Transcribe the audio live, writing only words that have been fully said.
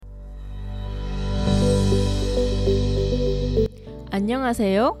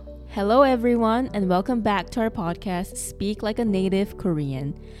안녕하세요. Hello everyone and welcome back to our podcast Speak Like a Native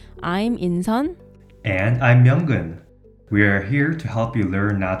Korean. I'm Insun. And I'm Myunggun. We are here to help you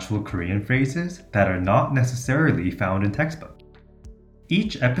learn natural Korean phrases that are not necessarily found in textbooks.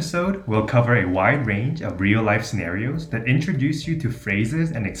 Each episode will cover a wide range of real-life scenarios that introduce you to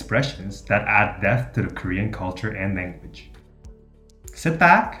phrases and expressions that add depth to the Korean culture and language. Sit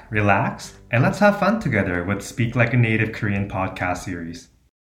back, relax, and let's have fun together with Speak Like a Native Korean podcast series.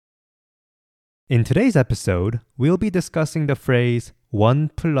 In today's episode, we'll be discussing the phrase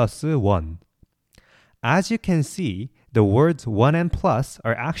원플러스원. As you can see, the words one and plus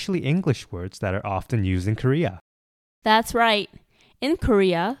are actually English words that are often used in Korea. That's right. In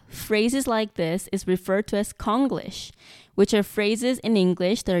Korea, phrases like this is referred to as Konglish, which are phrases in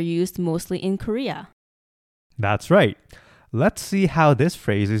English that are used mostly in Korea. That's right. Let's see how this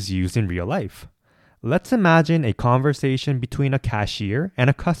phrase is used in real life. Let's imagine a conversation between a cashier and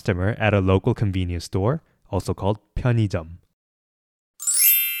a customer at a local convenience store, also called 편의점.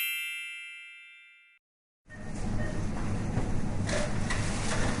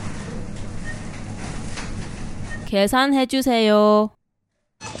 계산해주세요.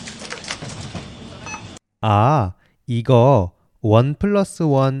 아, 이거 원 플러스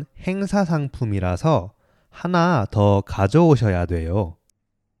원 행사 상품이라서 하나 더 가져오셔야 돼요.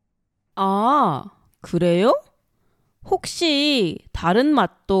 아, 그래요? 혹시 다른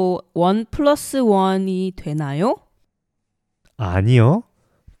맛도 원 플러스 원이 되나요? 아니요.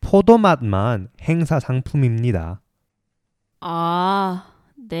 포도 맛만 행사 상품입니다. 아,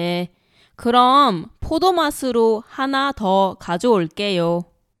 네. 그럼 포도 맛으로 하나 더 가져올게요.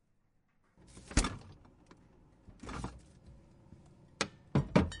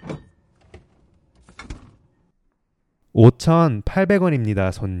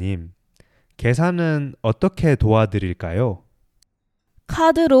 $5,800원입니다, 손님. 계산은 어떻게 도와드릴까요?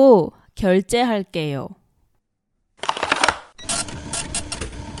 카드로 결제할게요.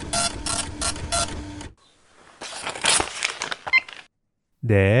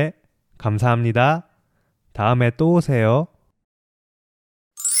 네, 감사합니다. 다음에 또 오세요.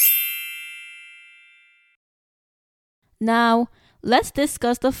 Now, let's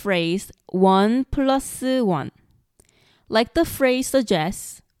discuss the phrase one plus one. Like the phrase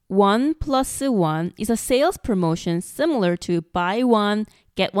suggests, one plus one is a sales promotion similar to buy one,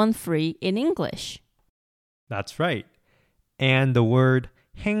 get one free in English. That's right. And the word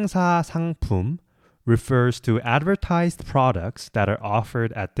행사 상품 refers to advertised products that are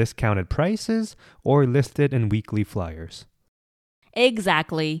offered at discounted prices or listed in weekly flyers.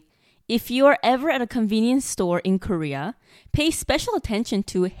 Exactly. If you are ever at a convenience store in Korea, pay special attention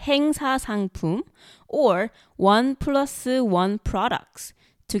to 행사 상품 or one plus one products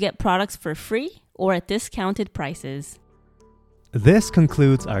to get products for free or at discounted prices. This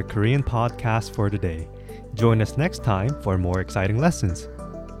concludes our Korean podcast for today. Join us next time for more exciting lessons.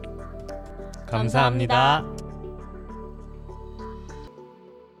 감사합니다.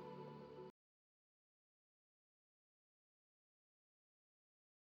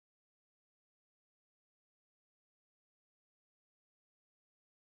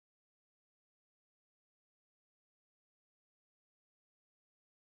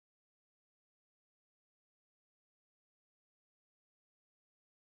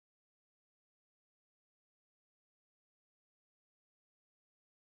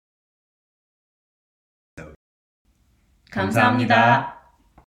 감사합니다.